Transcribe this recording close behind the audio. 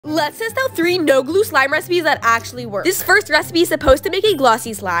Let's test out 3 no-glue slime recipes that actually work. This first recipe is supposed to make a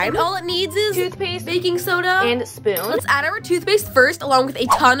glossy slime. And all it needs is toothpaste, baking soda, and spoon. Let's add our toothpaste first, along with a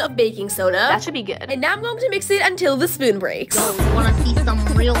ton of baking soda. That should be good. And now I'm going to mix it until the spoon breaks. Yo, you wanna see some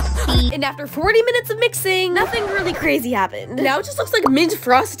real speed? And after 40 minutes of mixing, nothing really crazy happened. Now it just looks like mint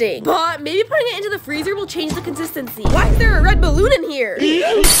frosting. But maybe putting it into the freezer will change the consistency. Why is there a red balloon in here?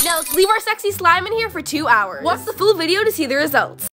 Now let's leave our sexy slime in here for 2 hours. Watch the full video to see the results.